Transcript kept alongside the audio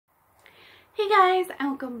Hey guys, and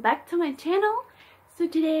welcome back to my channel. So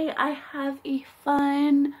today I have a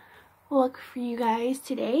fun look for you guys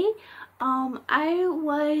today. I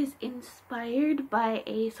was inspired by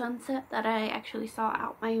a sunset that I actually saw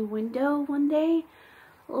out my window one day.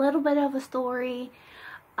 A little bit of a story.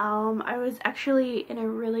 I was actually in a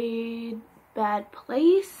really bad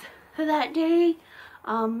place that day,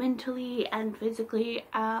 mentally and physically.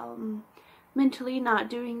 Mentally not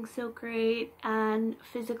doing so great, and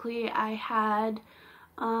physically I had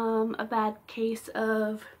a bad case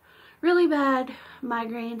of really bad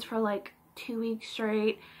migraines for like 2 weeks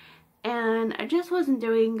straight, and I just wasn't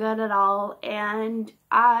doing good at all. And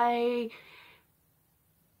I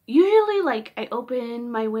usually I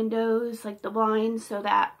open my windows, like the blinds, so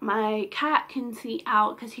that my cat can see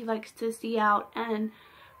out, because he likes to see out and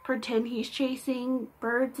pretend he's chasing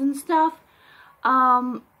birds and stuff.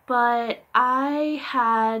 But I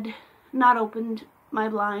had not opened my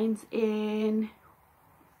blinds in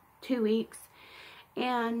 2 weeks,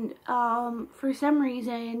 and for some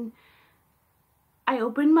reason I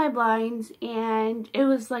opened my blinds, and it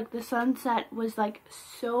was like the sunset was like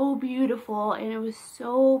so beautiful and it was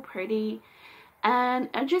so pretty, and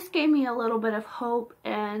it just gave me a little bit of hope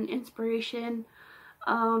and inspiration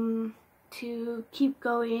to keep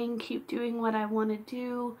going, keep doing what I want to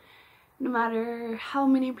do. No matter how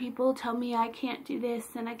many people tell me I can't do this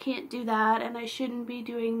and I can't do that and I shouldn't be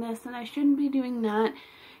doing this and I shouldn't be doing that,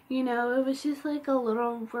 you know, it was just like a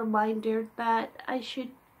little reminder that I should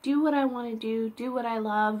do what I want to do what I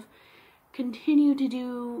love, continue to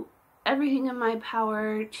do everything in my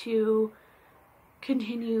power to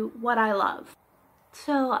continue what I love.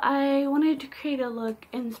 So I wanted to create a look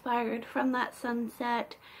inspired from that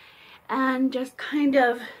sunset and just kind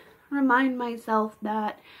of remind myself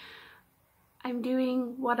that I'm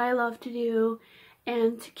doing what I love to do,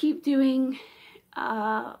 and to keep doing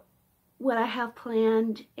what I have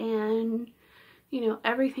planned, and you know,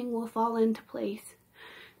 everything will fall into place.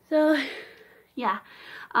 So yeah,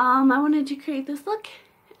 I wanted to create this look,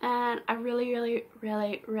 and I'm really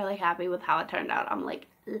happy with how it turned out. I'm like,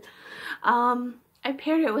 I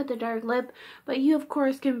paired it with a dark lip, but you of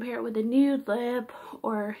course can pair it with a nude lip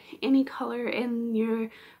or any color in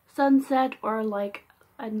your sunset, or like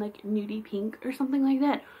nudie pink or something like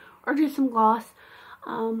that, or just some gloss.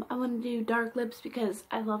 I want to do dark lips because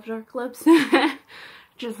I love dark lips.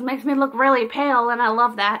 Just makes me look really pale, and I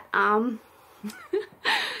love that. So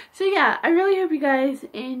yeah, I really hope you guys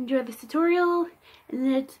enjoy this tutorial,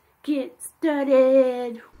 and let's get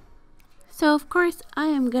started. So of course I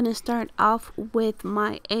am gonna start off with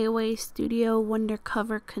my AOA Studio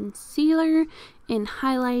Wondercover Concealer in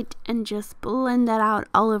highlight, and just blend that out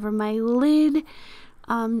all over my lid.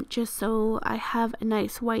 Just so I have a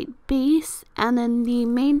nice white base. And then the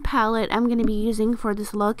main palette I'm going to be using for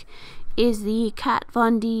this look is the Kat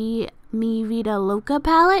Von D Vida Loca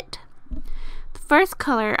palette. The first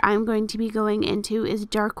color I'm going to be going into is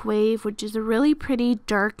Dark Wave, which is a really pretty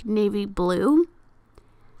dark navy blue.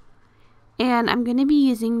 And I'm going to be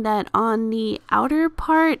using that on the outer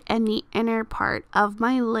part and the inner part of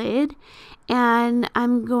my lid. And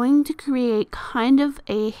I'm going to create kind of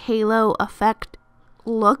a halo effect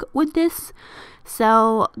look with this.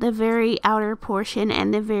 So the very outer portion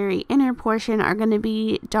and the very inner portion are going to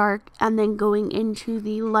be dark, and then going into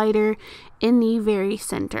the lighter in the very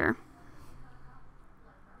center.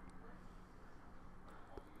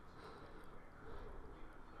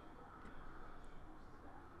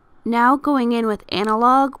 Now going in with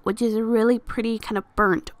Analogue, which is a really pretty kind of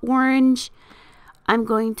burnt orange. I'm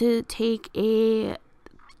going to take a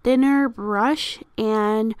thinner brush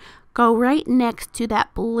and go right next to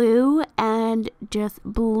that blue and just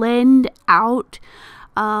blend out.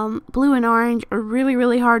 Blue and orange are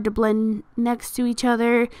really hard to blend next to each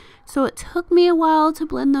other, so it took me a while to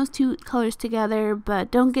blend those two colors together,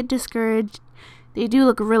 but don't get discouraged. They do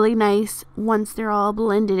look really nice once they're all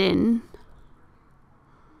blended in.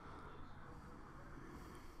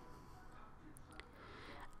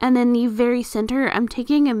 And then the very center, I'm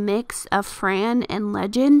taking a mix of Fran and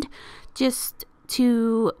Legend just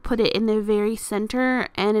to put it in the very center,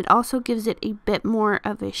 and it also gives it a bit more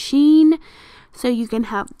of a sheen, so you can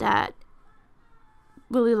have that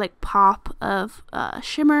really like pop of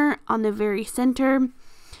shimmer on the very center.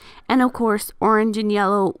 And of course orange and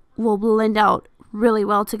yellow will blend out really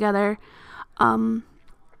well together. I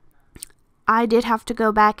did have to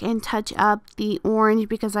go back and touch up the orange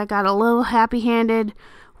because I got a little happy-handed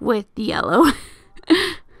with the yellow.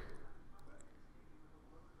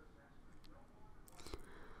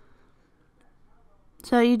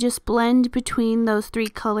 So you just blend between those three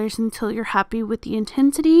colors until you're happy with the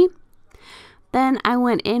intensity. Then I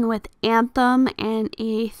went in with Anthem and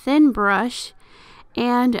a thin brush,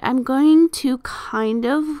 and I'm going to kind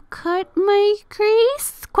of cut my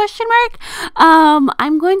crease, question mark.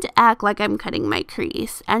 I'm going to act like I'm cutting my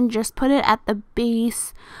crease and just put it at the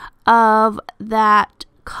base of that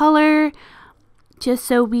color, just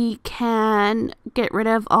so we can get rid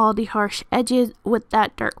of all the harsh edges with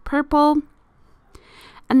that dark purple.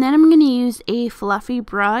 And then I'm going to use a fluffy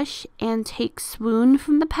brush and take Swoon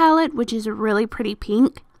from the palette, which is a really pretty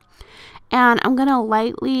pink. And I'm going to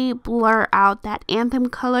lightly blur out that Anthem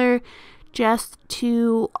color just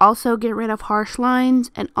to also get rid of harsh lines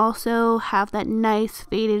and also have that nice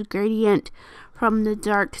faded gradient from the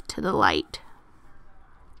dark to the light.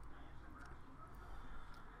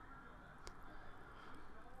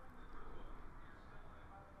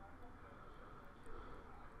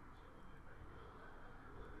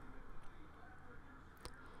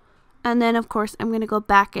 And then, of course, I'm going to go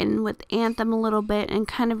back in with Anthem a little bit and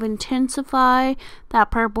kind of intensify that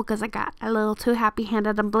purple because I got a little too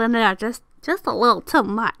happy-handed and blended out just a little too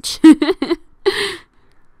much.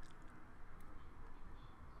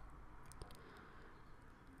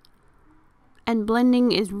 And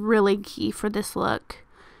blending is really key for this look.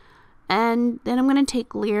 And then I'm going to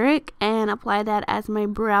take Lyric and apply that as my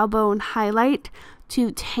brow bone highlight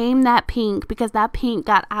to tame that pink, because that pink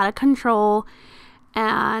got out of control.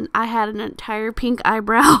 And I had an entire pink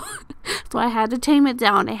eyebrow, so I had to tame it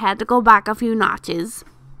down. I had to go back a few notches.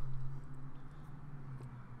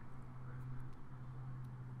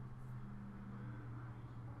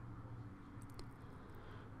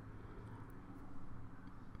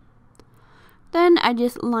 Then I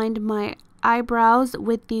just lined my eyebrows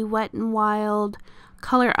with the Wet n Wild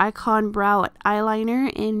Color Icon Brow Eyeliner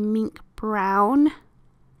in Mink Brown.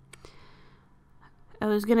 I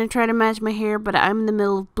was going to try to match my hair, but I'm in the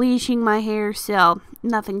middle of bleaching my hair, so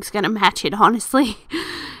nothing's going to match it, honestly.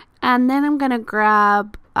 And then I'm going to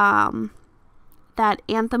grab that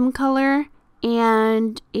Anthem color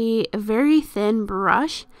and a very thin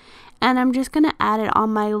brush, and I'm just going to add it on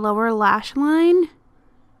my lower lash line.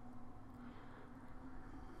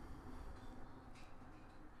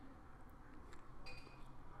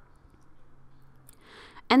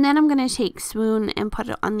 And then I'm going to take Swoon and put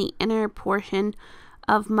it on the inner portion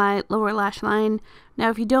of my lower lash line. Now,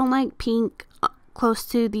 if you don't like pink close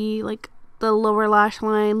to the lower lash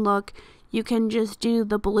line look, you can just do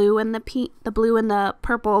the blue and the blue and the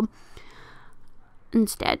purple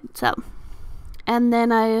instead. So, and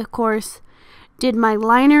then I of course did my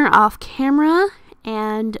liner off camera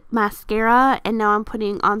and mascara, and now I'm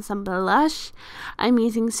putting on some blush. I'm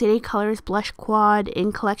using City Colors Blush Quad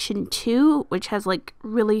in collection 2, which has like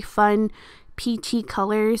really fun peachy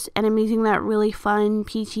colors, and I'm using that really fun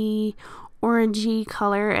peachy orangey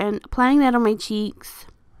color and applying that on my cheeks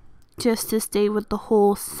just to stay with the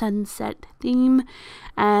whole sunset theme.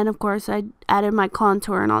 And of course I added my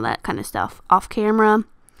contour and all that kind of stuff off camera.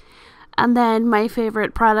 And then my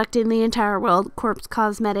favorite product in the entire world, Korpse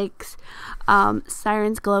Cosmetics,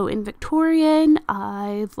 Siren's Glow in Victorian.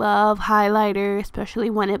 I love highlighter, especially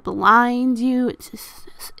when it blinds you.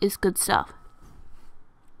 It's good stuff.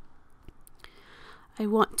 I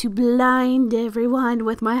want to blind everyone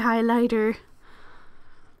with my highlighter.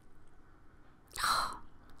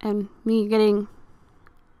 And me getting,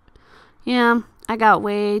 yeah, I got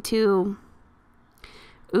way too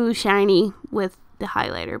shiny with the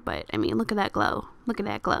highlighter, but I mean, look at that glow. Look at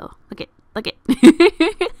that glow. Look it.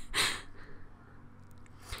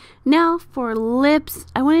 Now for lips,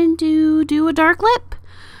 I wanted to do a dark lip.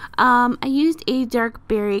 I used a dark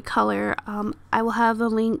berry color. I will have a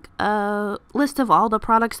list of all the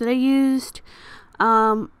products that I used.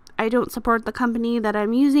 I don't support the company that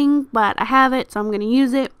I'm using, but I have it, so I'm going to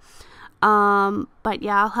use it. But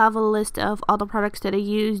yeah, I'll have a list of all the products that I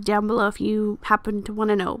use down below if you happen to want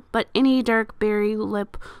to know. But any dark berry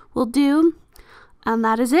lip will do. And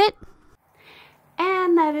that is it.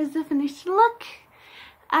 And that is the finished look.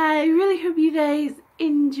 I really hope you guys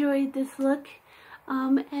enjoyed this look.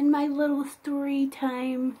 And my little story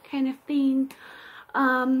time kind of thing.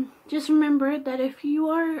 Just remember that if you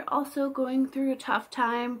are also going through a tough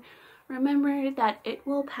time, remember that it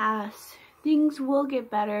will pass. Things will get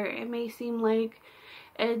better. It may seem like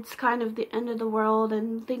it's kind of the end of the world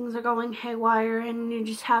and things are going haywire and you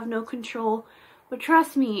just have no control. But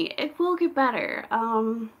trust me, it will get better.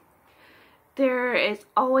 There is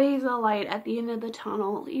always a light at the end of the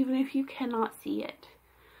tunnel, even if you cannot see it.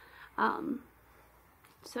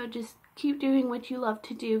 So just keep doing what you love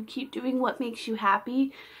to do. Keep doing what makes you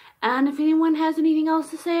happy. And if anyone has anything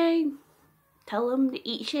else to say, tell them to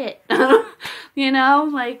eat shit. You know,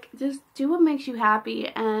 like, just do what makes you happy.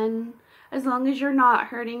 And as long as you're not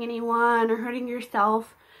hurting anyone or hurting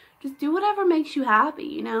yourself. Just do whatever makes you happy,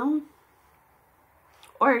 you know?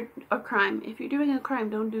 Or a crime. If you're doing a crime,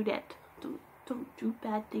 don't do that. Don't do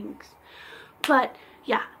bad things. But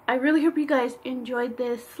yeah, I really hope you guys enjoyed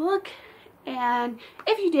this look. And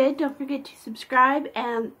if you did, don't forget to subscribe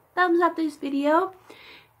and thumbs up this video.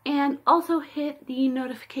 And also hit the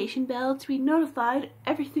notification bell to be notified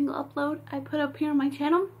every single upload I put up here on my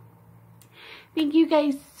channel. Thank you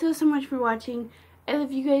guys so much for watching. I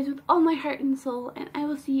love you guys with all my heart and soul, and I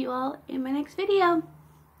will see you all in my next video.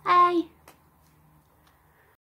 Bye!